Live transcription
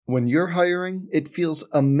When you're hiring, it feels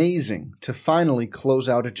amazing to finally close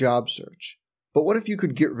out a job search. But what if you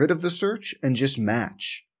could get rid of the search and just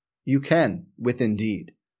match? You can with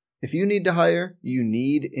Indeed. If you need to hire, you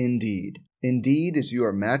need Indeed. Indeed is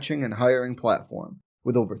your matching and hiring platform.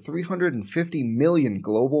 With over 350 million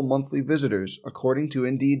global monthly visitors, according to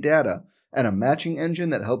Indeed data, and a matching engine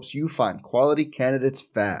that helps you find quality candidates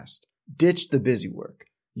fast. Ditch the busy work.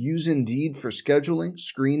 Use Indeed for scheduling,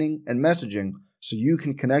 screening, and messaging so you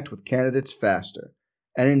can connect with candidates faster.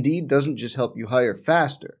 And Indeed doesn't just help you hire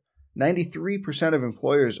faster. 93% of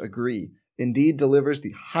employers agree Indeed delivers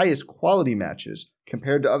the highest quality matches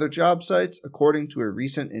compared to other job sites, according to a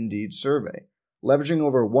recent Indeed survey. Leveraging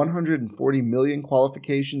over 140 million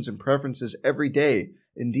qualifications and preferences every day,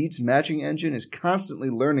 Indeed's matching engine is constantly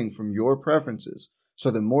learning from your preferences, so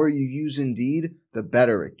the more you use Indeed, the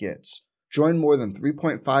better it gets. Join more than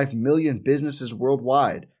 3.5 million businesses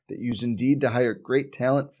worldwide that use Indeed to hire great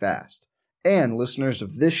talent fast. And listeners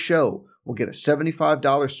of this show will get a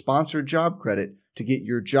 $75 sponsored job credit to get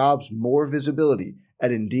your jobs more visibility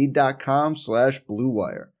at Indeed.com/Blue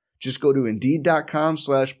Wire. Just go to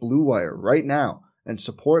Indeed.com/Blue Wire right now and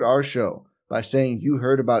support our show by saying you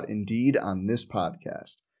heard about Indeed on this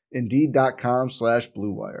podcast.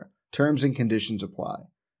 Indeed.com/Blue Wire. Terms and conditions apply.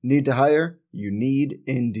 Need to hire? You need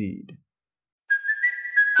Indeed.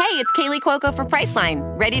 Hey, it's Kaylee Cuoco for Priceline.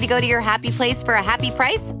 Ready to go to your happy place for a happy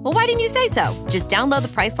price? Well, why didn't you say so? Just download the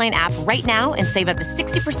Priceline app right now and save up to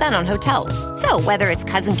 60% on hotels. So whether it's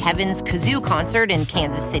Cousin Kevin's Kazoo Concert in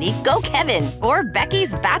Kansas City, go Kevin, or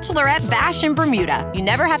Becky's Bachelorette Bash in Bermuda, you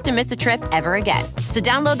never have to miss a trip ever again. So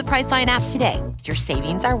download the Priceline app today. Your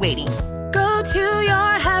savings are waiting. Go to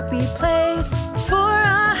your happy place for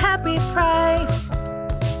a happy price.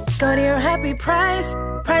 Go to your happy price,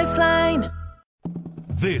 Priceline.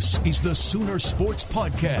 This is the Sooner Sports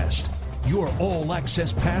Podcast, your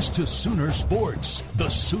all-access pass to Sooner Sports. The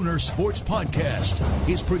Sooner Sports Podcast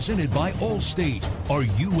is presented by Allstate. Are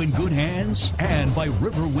you in good hands? And by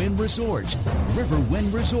Riverwind Resort.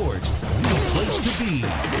 Riverwind Resort, the place to be.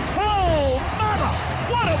 Oh, mama!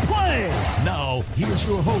 What a play! Now, here's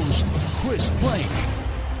your host, Chris Plank.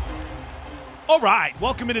 All right,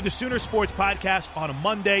 welcome into the Sooner Sports Podcast on a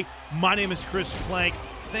Monday. My name is Chris Plank.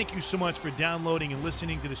 Thank you so much for downloading and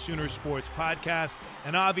listening to the Sooner Sports Podcast.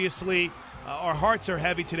 And obviously, our hearts are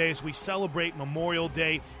heavy today as we celebrate Memorial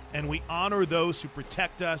Day and we honor those who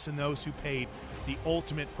protect us and those who paid the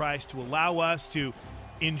ultimate price to allow us to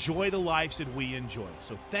enjoy the lives that we enjoy.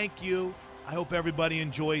 So thank you. I hope everybody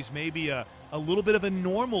enjoys maybe a little bit of a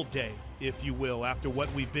normal day, if you will, after what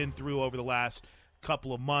we've been through over the last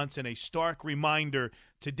couple of months, and a stark reminder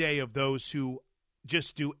today of those who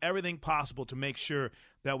just do everything possible to make sure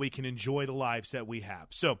that we can enjoy the lives that we have.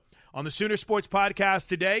 So on the Sooner Sports Podcast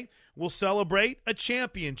today, we'll celebrate a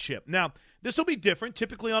championship. Now, this will be different.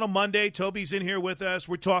 Typically on a Monday, Toby's in here with us.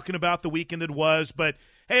 We're talking about the weekend that was, but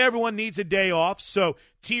hey, everyone needs a day off. So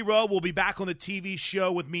T-Row will be back on the TV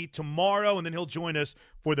show with me tomorrow, and then he'll join us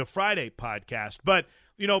for the Friday podcast. But,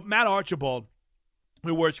 you know, Matt Archibald,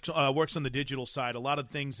 who works on the digital side, a lot of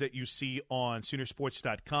things that you see on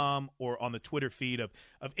Soonersports.com or on the Twitter feed of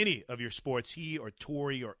any of your sports, he or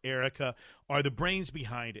Tori or Erica are the brains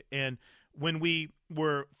behind it. And when we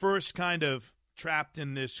were first kind of trapped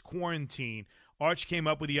in this quarantine, Arch came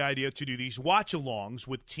up with the idea to do these watch-alongs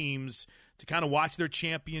with teams to kind of watch their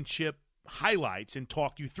championship highlights and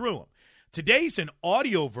talk you through them. Today's an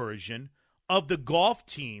audio version of the golf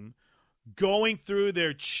team going through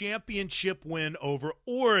their championship win over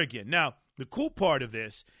Oregon. Now, the cool part of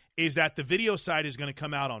this is that the video side is going to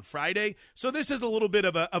come out on Friday, so this is a little bit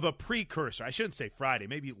of a precursor. I shouldn't say Friday,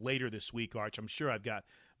 maybe later this week, Arch. I'm sure I've got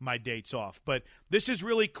my dates off. But this is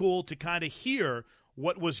really cool to kind of hear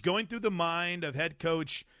what was going through the mind of head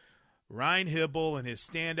coach Ryan Hybl and his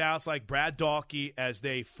standouts like Brad Dahlke as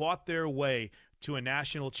they fought their way to a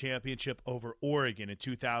national championship over Oregon in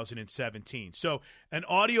 2017. So an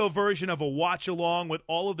audio version of a watch-along with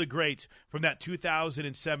all of the greats from that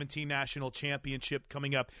 2017 national championship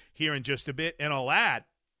coming up here in just a bit. And I'll add,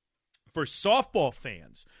 for softball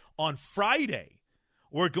fans, on Friday,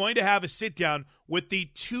 we're going to have a sit-down with the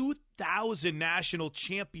 2000 national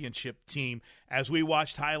championship team as we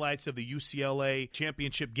watched highlights of the UCLA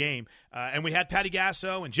championship game. And we had Patty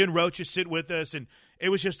Gasso and Jen Rocha sit with us, and it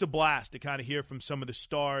was just a blast to kind of hear from some of the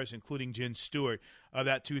stars, including Jen Stewart, of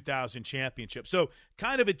that 2000 championship. So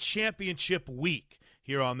kind of a championship week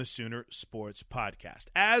here on the Sooner Sports Podcast.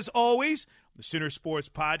 As always, the Sooner Sports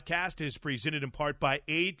Podcast is presented in part by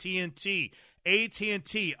AT&T.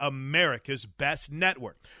 AT&T, America's best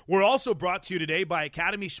network. We're also brought to you today by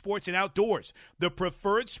Academy Sports and Outdoors, the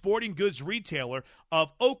preferred sporting goods retailer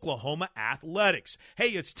of Oklahoma Athletics. Hey,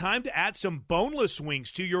 it's time to add some boneless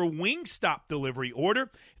wings to your Wingstop delivery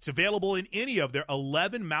order. It's available in any of their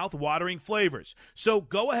 11 mouth-watering flavors. So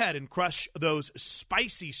go ahead and crush those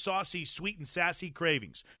spicy, saucy, sweet, and sassy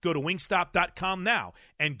cravings. Go to wingstop.com now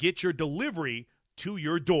and get your delivery to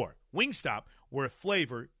your door. Wingstop, where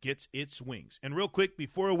flavor gets its wings. And real quick,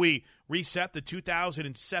 before we reset the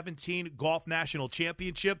 2017 Golf National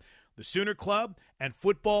Championship, the Sooner Club and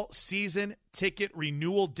football season ticket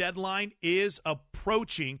renewal deadline is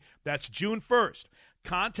approaching. That's June 1st.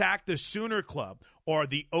 Contact the Sooner Club or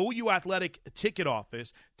the OU Athletic ticket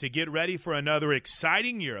office to get ready for another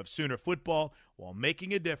exciting year of Sooner football while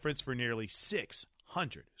making a difference for nearly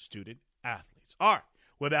 600 student athletes. All right,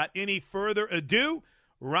 without any further ado,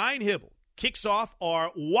 Ryan Hybl kicks off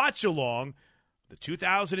our watch-along, the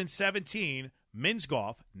 2017 Men's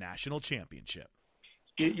Golf National Championship.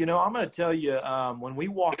 You know, I'm going to tell you, when we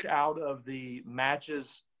walked out of the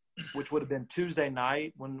matches, which would have been Tuesday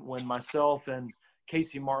night, when myself and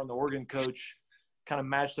Casey Martin, the Oregon coach, kind of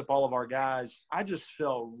matched up all of our guys, I just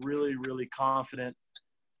felt really, really confident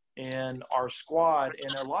in our squad.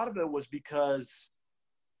 And a lot of it was because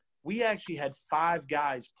we actually had 5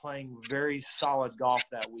 guys playing very solid golf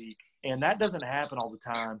that week, and that doesn't happen all the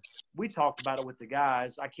time. We talked about it with the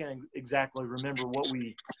guys. I can't exactly remember what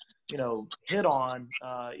we, hit on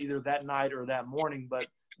either that night or that morning, but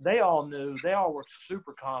they all knew. They all were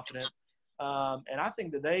super confident, and I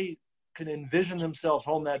think that they can envision themselves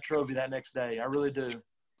holding that trophy that next day. I really do.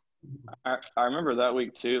 I remember that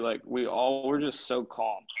week too. Like, we all were just so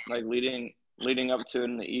calm, like leading up to it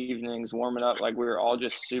in the evenings, warming up, like we were all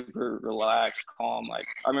just super relaxed, calm. Like,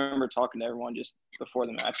 I remember talking to everyone just before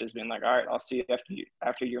the matches, being like, all right, I'll see you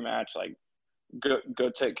after your match. Like, go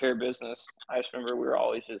take care of business. I just remember we were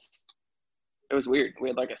always just – it was weird. We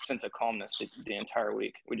had like a sense of calmness the entire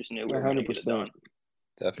week. We just knew we were going to get it done.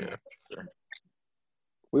 Definitely. Yeah.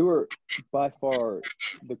 We were by far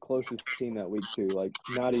the closest team that week too. Like,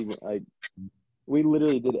 not even like – we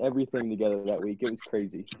literally did everything together that week. It was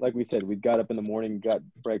crazy. Like we said, we got up in the morning, got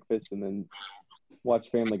breakfast, and then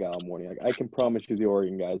watched Family Guy all morning. Like, I can promise you the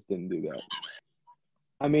Oregon guys didn't do that.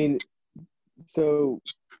 I mean, so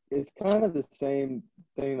it's kind of the same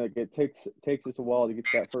thing. Like, it takes us a while to get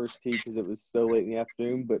to that first tee because it was so late in the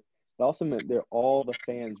afternoon, but it also meant that all the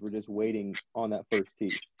fans were just waiting on that first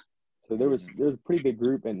tee. So there was a pretty big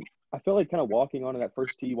group, and I felt like kind of walking onto that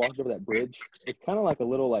first tee, walking over that bridge. It's kind of like a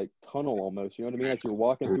little like tunnel almost. You know what I mean? Like, you're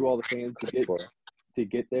walking through all the fans to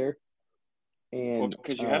get there. And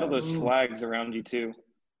because you had all those flags around you too.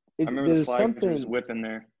 I remember the flags were just whipping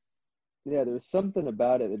there. Yeah, there was something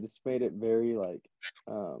about it that just made it very like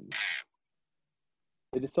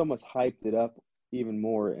it just almost hyped it up even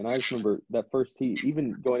more. And I just remember that first tee,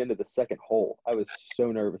 even going into the second hole, I was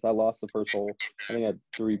so nervous. I lost the first hole. I think I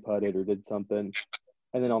 3-putted or did something.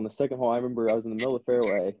 And then on the second hole, I remember I was in the middle of the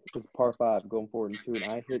fairway. It was par 5 going forward in 2,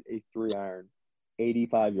 and I hit a 3-iron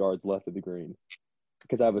 85 yards left of the green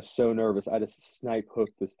because I was so nervous. I just snipe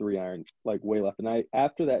hooked this 3-iron like way left. And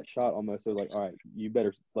after that shot almost, I was like, all right, you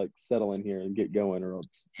better like settle in here and get going or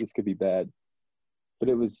else this could be bad. But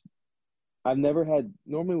I've never had –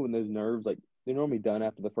 normally when those nerves, like they're normally done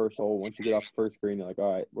after the first hole. Once you get off the first green, you're like,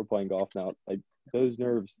 all right, we're playing golf now. Like, those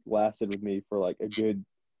nerves lasted with me for like a good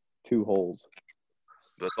 2 holes.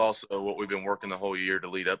 That's also what we've been working the whole year to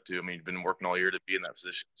lead up to. I mean, you've been working all year to be in that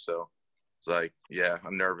position. So it's like, yeah,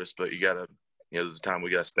 I'm nervous, but you got to, there's a time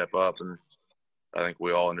we got to step up. And I think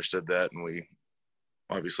we all understood that, and we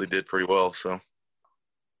obviously did pretty well. So,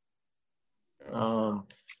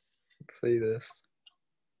 let's see this.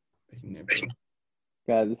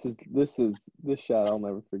 God, this shot I'll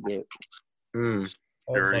never forget.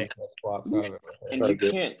 Dirty. And you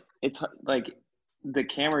can't, it's like, the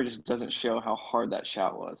camera just doesn't show how hard that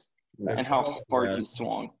shot was and how hard you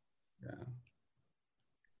swung. Yeah.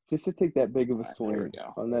 Just to take that big of a swing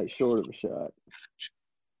on that short of a shot.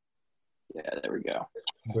 Yeah, there we go.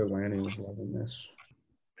 Bill Lanny was loving this.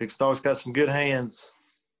 Big Star's got some good hands.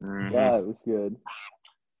 Mm-hmm. Yeah, it was good.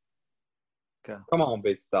 Okay. Come on,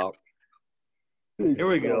 Big Star. Here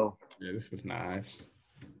we go. Yeah, this was nice.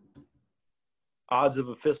 Odds of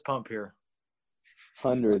a fist pump here.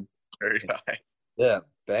 100. Very high. Yeah,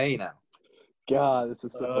 Bay now. God, this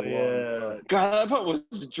is such a long. God, that putt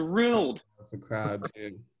was drilled. That's a crowd,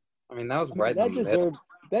 dude. I mean, that was right in the middle.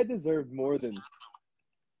 That deserved more than.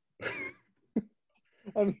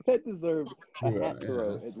 I mean, that deserved a hat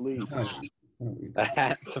throw at least. A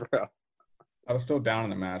hat throw. I was still down in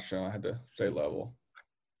the match, so I had to stay level.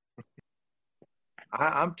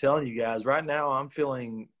 I'm telling you guys, right now I'm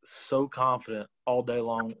feeling so confident all day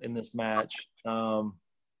long in this match,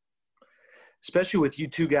 especially with you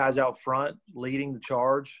two guys out front leading the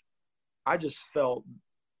charge. I just felt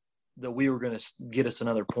that we were going to get us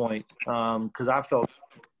another point because I felt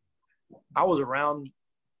I was around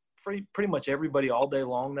pretty much everybody all day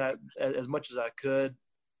long that as much as I could,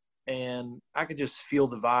 and I could just feel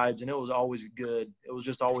the vibes, and it was always good. It was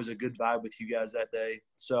just always a good vibe with you guys that day.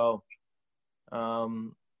 So –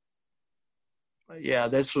 yeah,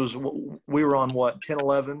 this was – we were on, 10,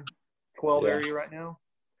 11, 12 area right now?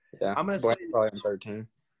 Yeah, I'm going to say probably on 13.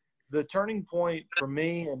 The turning point for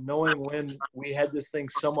me and knowing when we had this thing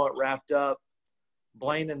somewhat wrapped up,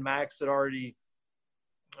 Blaine and Max had already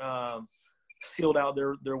sealed out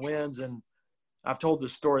their wins, and I've told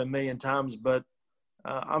this story a million times, but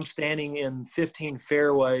I'm standing in 15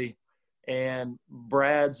 fairway, and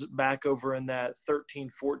Brad's back over in that 13,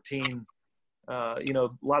 14 a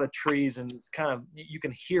lot of trees, and it's kind of – you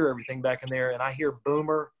can hear everything back in there. And I hear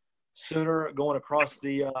Boomer Sooner going across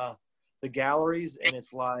the galleries, and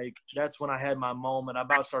it's like that's when I had my moment. I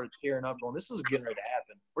about started tearing up going, this is getting ready to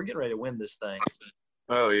happen. We're getting ready to win this thing.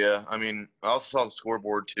 Oh, yeah. I mean, I also saw the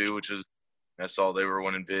scoreboard too, which is – I saw they were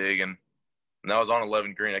winning big, and that was on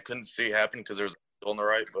 11 green. I couldn't see it happen because there was a hill on the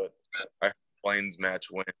right, but I heard Blaine's match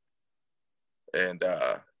win. And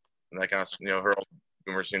that kind of – her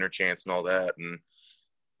Boomer Sooner chance and all that, and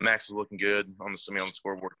Max was looking good on the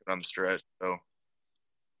scoreboard on the stretch. So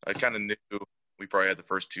I kind of knew we probably had the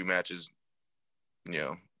first two matches,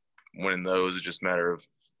 winning those. It's just a matter of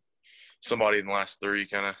somebody in the last three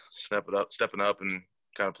kind of stepping up and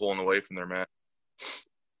kind of pulling away from their match.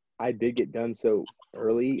 I did get done so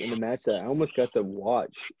early in the match that I almost got to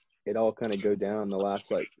watch it all kind of go down the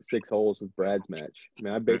last 6 holes with Brad's match. I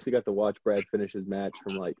mean, I basically got to watch Brad finish his match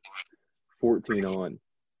from 14 on,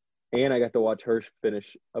 and I got to watch Hirsch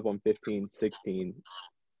finish up on 15, 16.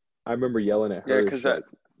 I remember yelling at Hirsch. Yeah, because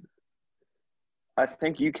I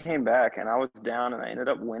think you came back and I was down and I ended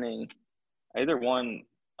up winning. I won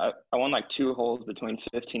 2 holes between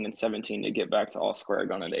 15 and 17 to get back to all square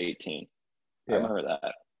going into 18. Yeah. I remember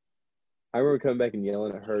that. I remember coming back and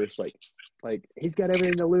yelling at Hirsch like he's got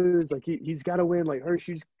everything to lose. Like he's got to win. Like Hirsch,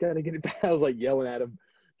 you just got to get it back. I was yelling at him,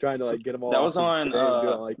 trying to get them all. That was on.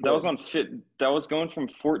 That was on fit. That was going from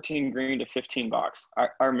 14 green to 15 box. I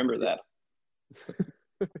remember that.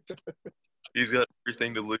 He's got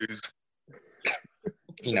everything to lose.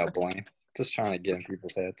 Blaine, just trying to get in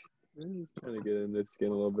people's heads. He's trying to get in their skin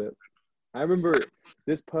a little bit. I remember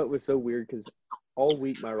this putt was so weird because all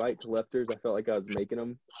week my right to lefters, I felt like I was making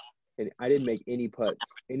them, and I didn't make any putts,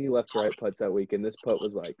 any left to right putts that week. And this putt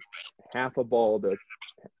was half a ball to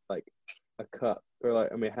a cup, or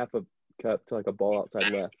half a cup to a ball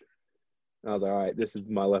outside left. And I was like, all right, this is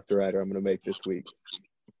my left to right, or I'm going to make this week.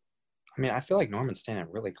 I mean, I feel like Norman's standing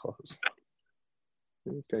really close.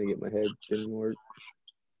 I was trying to get my head, didn't work.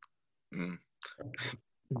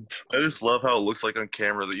 I just love how it looks like on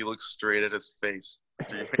camera that you look straight at his face.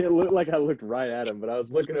 It looked like I looked right at him, but I was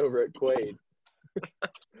looking over at Quaid.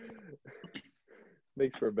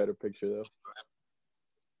 Makes for a better picture, though.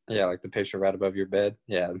 Yeah, the picture right above your bed.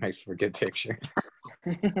 Yeah, it makes for a good picture.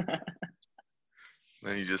 Then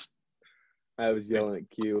you just – I was yelling at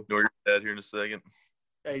Q. Ignore your dad here in a second.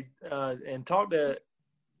 Hey, and talk to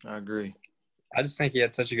 – I agree. I just think he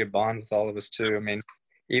had such a good bond with all of us, too. I mean,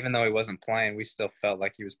 even though he wasn't playing, we still felt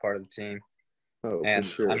like he was part of the team. Oh, and,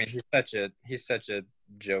 for sure. I mean, he's such a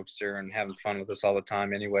jokester and having fun with us all the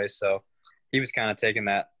time anyway, so he was kind of taking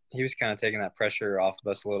that pressure off of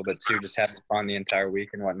us a little bit too, just having fun the entire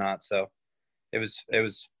week and whatnot. So it was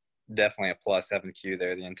definitely a plus having Q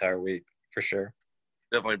there the entire week for sure.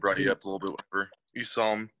 Definitely brought you up a little bit whenever you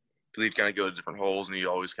saw him, because he'd kind of go to different holes and you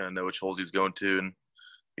always kind of know which holes he was going to, and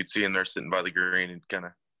you'd see him there sitting by the green and kind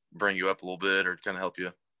of bring you up a little bit or kind of help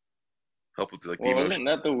with the emotion. Wasn't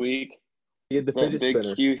that the week? He had the fidget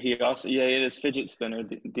spinner. Q, he also he had his fidget spinner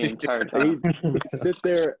the entire time. He'd sit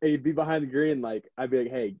there and he'd be behind the green, I'd be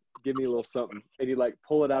like, hey, give me a little something. And he'd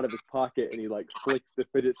pull it out of his pocket and he'd flick the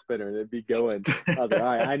fidget spinner and it'd be going. I was like,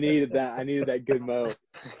 all right, I needed that good mo.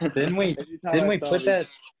 Didn't we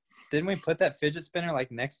put that fidget spinner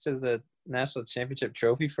next to the national championship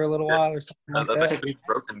trophy for a little while or something like that? I think he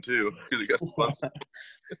broke them too because he got spun.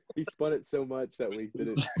 He spun it so much that week that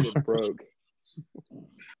it broke.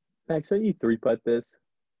 Max, don't you 3-putt this?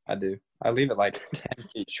 I do. I leave it 10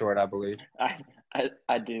 feet short, I believe. I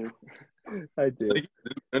do. I do.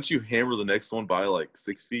 Don't you hammer the next one by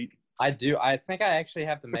 6 feet? I do. I think I actually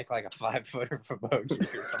have to make a 5-footer for bogey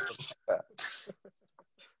or something like that.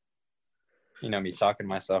 Me talking to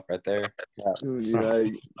myself right there. Yeah.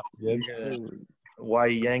 Why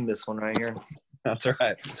Yang this one right here. That's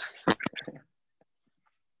right.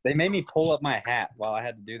 They made me pull up my hat while I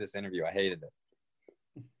had to do this interview. I hated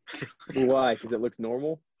it. Why? Because it looks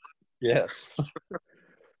normal? Yes.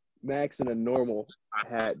 Max in a normal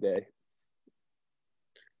hat day.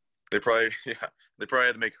 They probably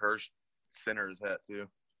had to make Hirsch center his hat too.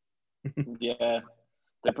 Yeah.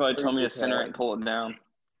 They probably told me to Hirsch's center it hat. and pull it down.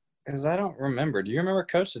 Because I don't remember. Do you remember,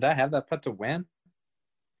 Coach? Did I have that putt to win?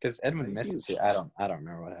 Because Edmund missed it. I don't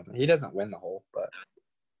remember what happened. He doesn't win the hole, but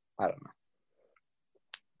I don't know.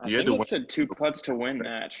 You I had think to it's a 2 putts to win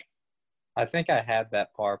match. I think I had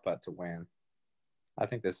that par putt to win. I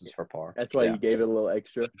think this is for par. That's why Yeah, you gave it a little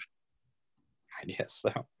extra. I guess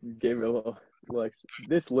so. You gave it a little extra.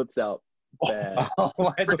 This lips out bad. Oh,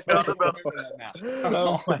 I totally remember that now.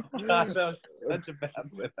 Oh my gosh, that was such a bad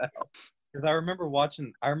lip out. Because I remember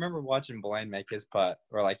watching Blaine make his putt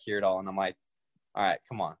or like hear it all, and I'm like, all right,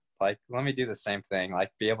 come on, like let me do the same thing, like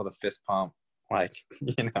be able to fist pump, like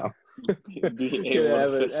you know. Be Could able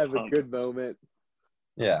have to a fist pump. good moment.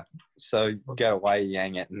 Yeah. So you gotta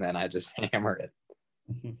Yang it, and then I just hammer it.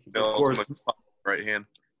 Of course. Right hand.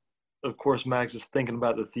 Of course, Max is thinking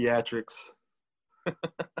about the theatrics. I'm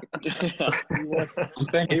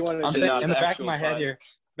thinking, He wanted I'm to thinking not in the the back of actual my head putt. here.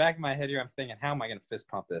 Back of my head here, I'm thinking, how am I gonna fist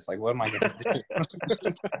pump this? Like, what am I gonna do?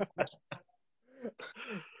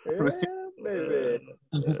 Yeah, baby.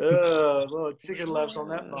 Little chicken left on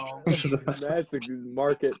that ball. That's a good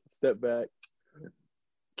market step back.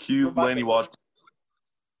 Cue Blaney watch.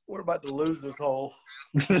 We're about to lose this hole.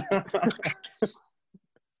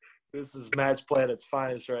 This is match play at its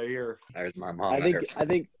finest right here. There's my mom. I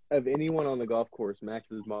think of anyone on the golf course,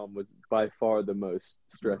 Max's mom was by far the most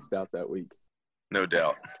stressed out that week. No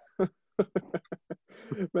doubt.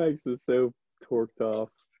 Max was so torqued off.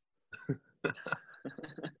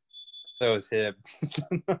 So is him.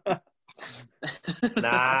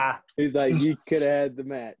 Nah, He's like, you could have had the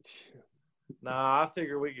match. I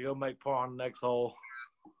figure we could go make par on the next hole.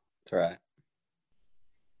 That's right.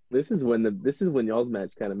 This is when y'all's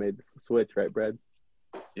match kind of made the switch, right, Brad?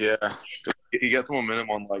 Yeah, he got some momentum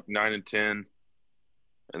on like 9 and 10,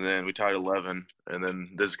 and then we tied 11, and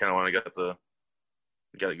then this is kind of when I got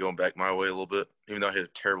it going back my way a little bit, even though I hit a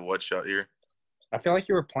terrible wedge shot here. I feel like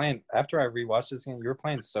you were playing after I rewatched this game. You were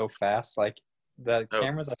playing so fast, like the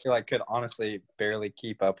cameras. I feel like could honestly barely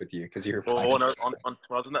keep up with you because you were playing. Well, when I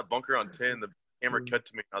was in that bunker on 10, the camera cut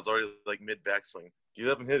to me. I was already like mid backswing. Get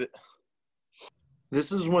up and hit it.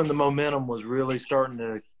 This is when the momentum was really starting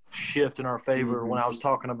to shift in our favor. When I was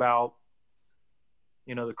talking about,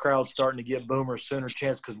 the crowd starting to get Boomer's sooner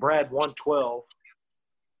chance because Brad won 12,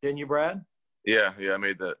 didn't you, Brad? Yeah, I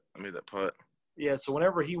made that putt. Yeah, so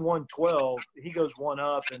whenever he won 12, he goes one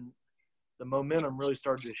up, and the momentum really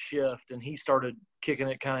started to shift, and he started kicking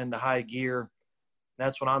it kind of into high gear.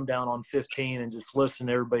 That's when I'm down on 15 and just listening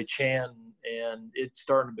to everybody chant, and it's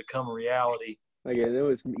starting to become a reality. Like, I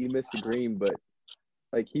know he missed the green, but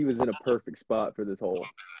like he was in a perfect spot for this hole.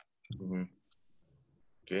 Mm-hmm.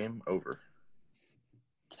 Game over.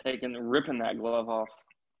 Ripping that glove off.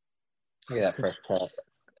 Look at that first pass.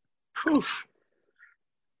 Whew.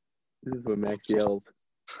 This is when Max yells.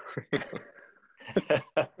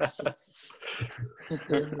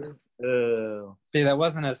 See, that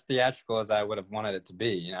wasn't as theatrical as I would have wanted it to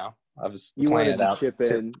be. I was You playing wanted it to out. chip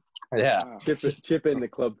in. Yeah, Chip in the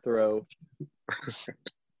club throw.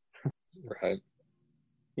 right.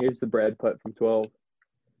 Here's the Brad putt from 12.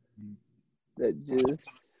 That just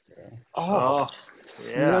yeah.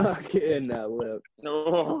 snuck in that lip.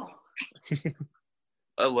 No.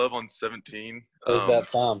 I love on 17. There's that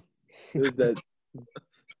thumb. There's that.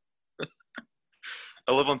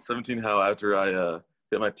 I love on 17 how after I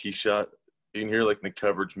hit my tee shot, you can hear like in the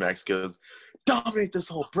coverage, Max goes, "Dominate this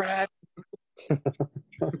hole, Brad."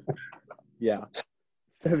 Yeah.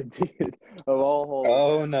 17 of all holes.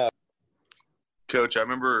 Oh no. Coach, I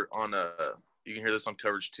remember on you can hear this on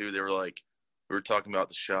coverage too. They were like, we were talking about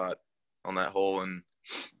the shot on that hole, and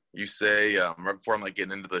you say right before I'm like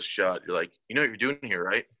getting into the shot, you're like, you know what you're doing here,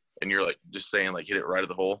 right? And you're like just saying like hit it right at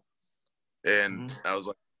the hole, and I was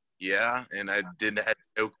like, yeah, and I didn't have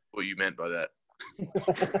no clue what you meant by that.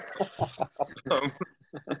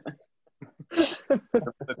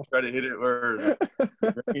 Try to hit it where.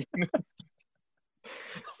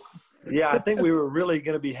 Yeah, I think we were really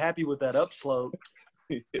going to be happy with that upslope,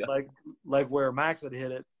 Yeah. like where Max had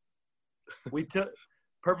hit it. We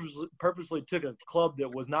purposely took a club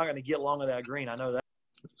that was not going to get long of that green. I know that.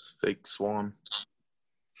 Fake swan.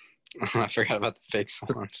 I forgot about the fake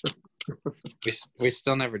swans. we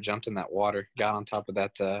still never jumped in that water. Got on top of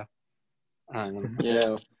that. Yeah.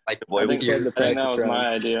 Like I think the that was practice my round.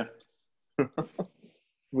 idea.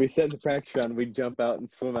 We set the practice round. We'd jump out and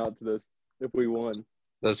swim out to those if we won.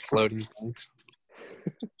 Those floating things.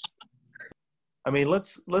 I mean,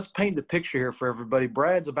 let's paint the picture here for everybody.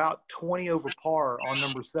 Brad's about 20 over par on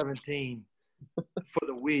number 17 for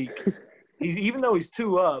the week. Even though he's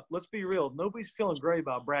 2 up, let's be real. Nobody's feeling great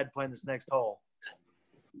about Brad playing this next hole.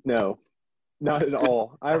 No, not at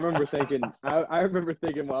all. I remember thinking while I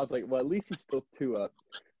was like, well, at least he's still 2 up.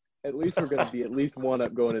 At least we're going to be at least 1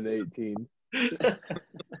 up going into 18. You got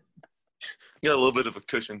a little bit of a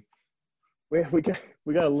cushion. We got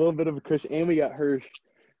a little bit of a cushion, and we got Hirsch,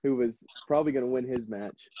 who was probably going to win his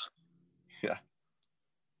match. Yeah.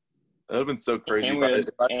 That would have been so crazy.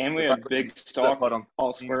 And we had big stock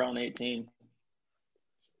all square on 18.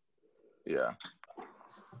 Yeah.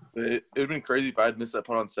 It would have been crazy if I had missed that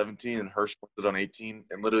putt on 17 and Hirsch won it on 18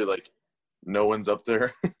 and literally, like, no one's up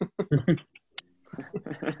there. I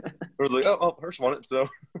was like, oh, Hirsch won it, so.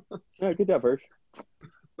 Yeah, good job, Hirsch.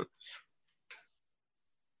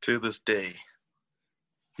 To this day.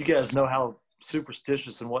 You guys know how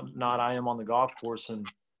superstitious and whatnot I am on the golf course, and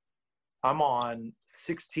I'm on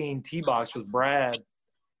 16 tee box with Brad,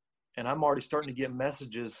 and I'm already starting to get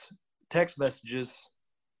text messages,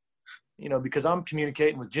 because I'm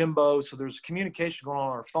communicating with Jimbo, so there's communication going on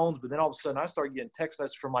our phones, but then all of a sudden I start getting text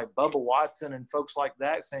messages from like Bubba Watson and folks like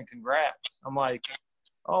that saying congrats. I'm like,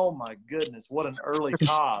 oh my goodness, what an early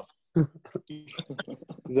Cobb.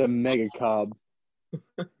 The mega Cobb.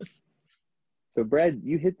 So, Brad,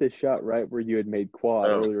 you hit this shot right where you had made quad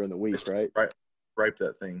earlier in the week, right? Right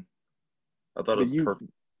that thing. I thought it was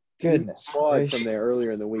perfect. Goodness. Quad from there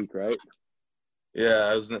earlier in the week, right? Yeah,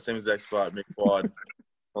 I was in that same exact spot, made quad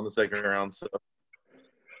on the second round. So,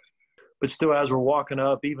 but still, as we're walking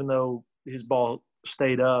up, even though his ball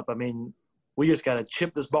stayed up, I mean, we just got to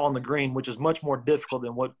chip this ball on the green, which is much more difficult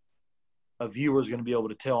than what a viewer is going to be able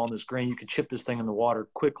to tell on this green. You can chip this thing in the water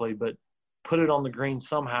quickly, but put it on the green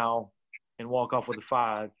somehow and walk off with a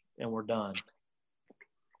 5, and we're done.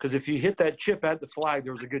 Because if you hit that chip at the flag,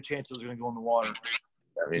 there was a good chance it was going to go in the water.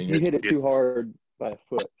 I mean, you hit it too hard by a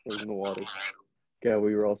foot. It was in the water. God,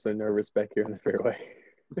 we were all so nervous back here in the fairway.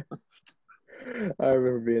 I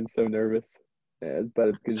remember being so nervous. Yeah, it's about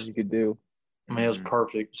as good as you could do. I mean, it was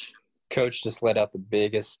perfect. Coach just let out the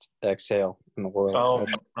biggest exhale in the world.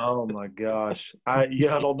 Oh my gosh. I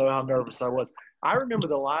don't know how nervous I was. I remember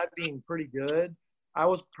the live being pretty good. I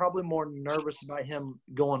was probably more nervous about him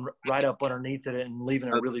going right up underneath it and leaving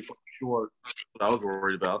it really short. What I was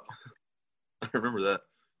worried about. I remember that.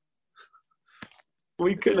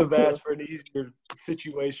 We couldn't have asked for an easier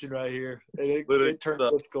situation right here. It turned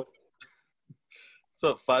difficult. It's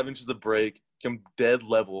about 5 inches of break. Come dead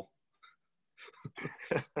level.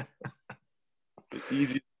 The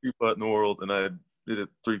easiest 2-putt in the world, and I did it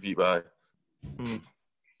 3 feet by.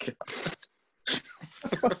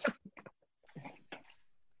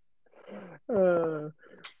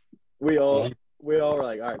 We all were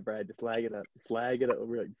like, all right, Brad, just slag it up.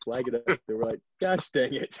 We're like, slag it up. They were like, gosh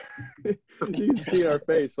dang it. You can see in our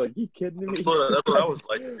face, like, you kidding me? That's what I was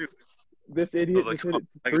like, dude. This idiot just hit it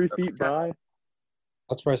 3 feet by.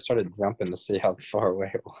 That's where I started jumping to see how far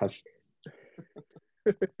away it was.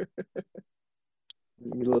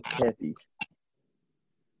 You look happy.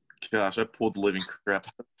 Gosh, I pulled the living crap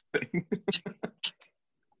out of that thing.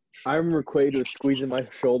 I remember Quaid was squeezing my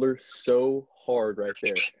shoulder so hard right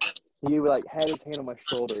there. He like had his hand on my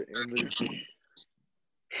shoulder and was just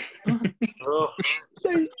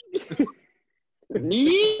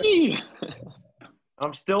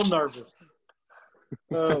I'm still nervous.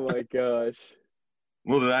 Oh my gosh.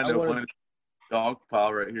 Well, then I know playing dog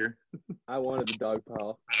pile right here. I wanted the dog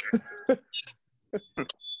pile.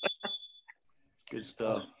 Good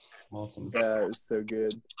stuff. Awesome. Yeah, it was so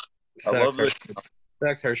good. I love this.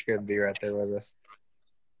 Zach Hirsch could be right there with us.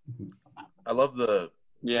 I love the.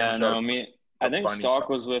 Yeah, no, I think Stock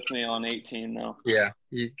was with me on 18 though. Yeah,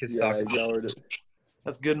 you could Stock.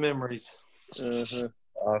 That's good memories. Awesome.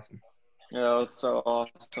 Yeah, it was so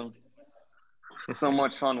awesome. So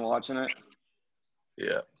much fun watching it.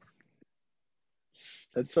 Yeah.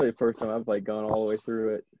 That's probably the first time I've like gone all the way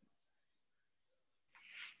through it.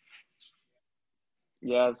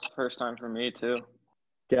 Yeah, it's the first time for me too.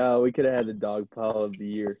 Yeah, we could have had the dog pile of the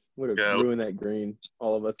year. Would have ruined that green.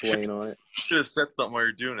 All of us laying on it. Should have said something while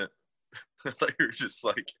you're doing it. I thought you were just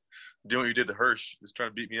like doing what you did to Hirsch, just trying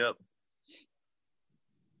to beat me up.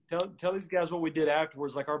 Tell these guys what we did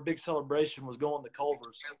afterwards. Like our big celebration was going to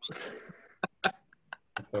Culver's.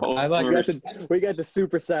 We got to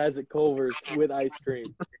supersize at Culver's with ice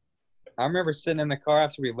cream. I remember sitting in the car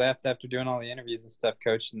after we left, after doing all the interviews and stuff,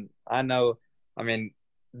 Coach. And I know, I mean,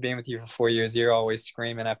 being with you for 4 years, you're always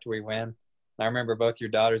screaming after we win. I remember both your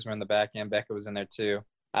daughters were in the back and Becca was in there too.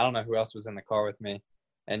 I don't know who else was in the car with me.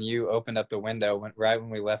 And you opened up the window right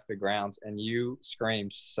when we left the grounds, and you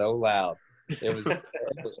screamed so loud.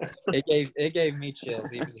 It gave me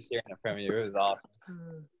chills even just hearing it from you. It was awesome.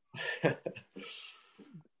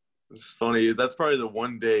 It's funny. That's probably the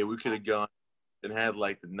one day we could have gone and had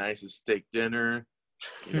like the nicest steak dinner,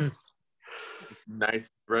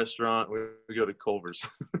 nice restaurant. We go to Culver's.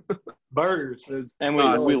 Burgers. And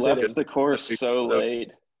we left the course so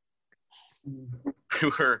late.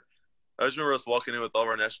 I just remember us walking in with all of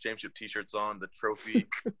our national championship T-shirts on, the trophy,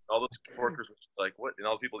 all those workers were just like, what? And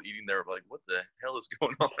all the people eating there were like, what the hell is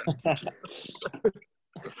going on?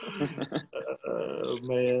 Oh,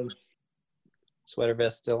 man. Sweater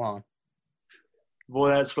vest still on. Boy,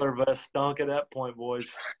 that sweater vest stunk at that point,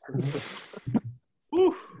 boys.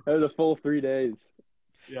 Whew. That was a full 3 days.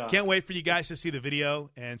 Yeah. Can't wait for you guys to see the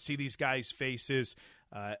video and see these guys' faces.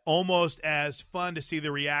 Almost as fun to see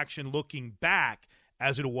the reaction looking back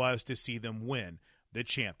as it was to see them win the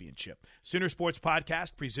championship. Sooner Sports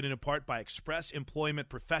Podcast, presented in part by Express Employment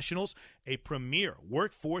Professionals, a premier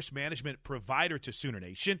workforce management provider to Sooner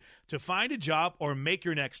Nation. To find a job or make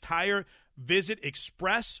your next hire, visit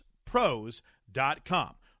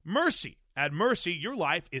expresspros.com. Mercy. At Mercy, your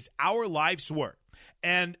life is our life's work.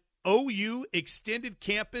 And OU Extended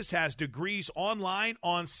Campus has degrees online,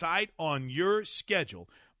 on-site, on your schedule.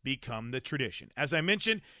 Become the tradition. As I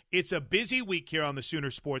mentioned, it's a busy week here on the Sooner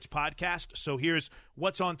Sports Podcast, so here's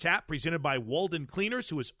what's on tap, presented by Walden Cleaners,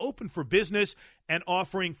 who is open for business and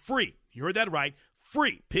offering free, you heard that right,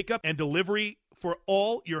 free pickup and delivery for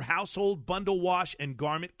all your household bundle wash and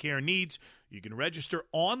garment care needs. You can register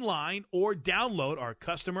online or download our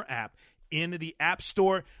customer app in the App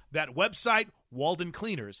Store. That website,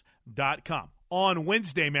 waldencleaners.com. On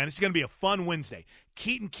Wednesday, man, this is going to be a fun Wednesday.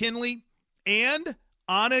 Keaton Kinley and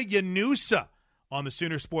Anna Yanusa on the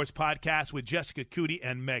Sooner Sports Podcast with Jessica Cootie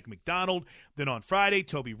and Meg McDonald. Then on Friday,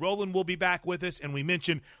 Toby Rowland will be back with us, and we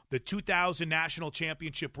mentioned the 2000 National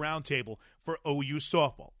Championship Roundtable for OU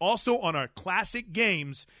softball. Also on our classic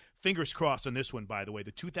games, fingers crossed on this one, by the way,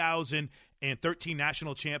 the 2013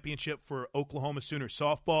 National Championship for Oklahoma Sooner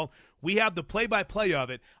softball. We have the play-by-play of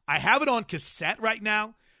it. I have it on cassette right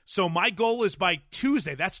now, so my goal is by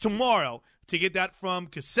Tuesday, that's tomorrow, to get that from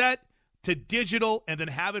cassette to digital, and then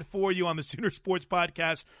have it for you on the Sooner Sports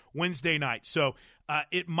Podcast Wednesday night. So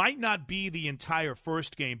it might not be the entire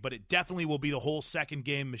first game, but it definitely will be the whole second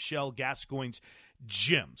game, Michelle Gascoigne's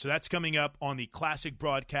gym. So that's coming up on the classic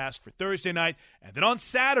broadcast for Thursday night. And then on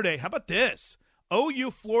Saturday, how about this?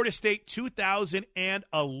 OU Florida State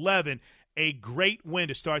 2011. A great win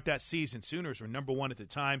to start that season. Sooners were number one at the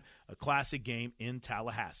time, a classic game in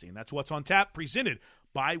Tallahassee. And that's what's on tap, presented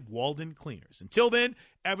by Walden Cleaners. Until then,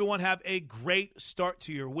 everyone have a great start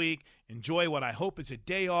to your week. Enjoy what I hope is a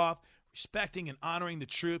day off, respecting and honoring the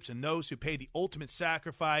troops and those who pay the ultimate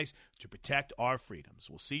sacrifice to protect our freedoms.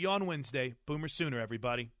 We'll see you on Wednesday. Boomer Sooner,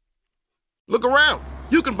 everybody. Look around.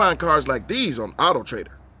 You can find cars like these on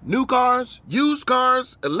AutoTrader. New cars, used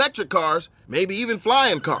cars, electric cars, maybe even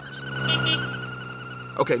flying cars.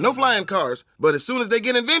 Okay, no flying cars, but as soon as they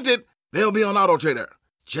get invented, they'll be on AutoTrader.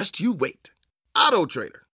 Just you wait. AutoTrader.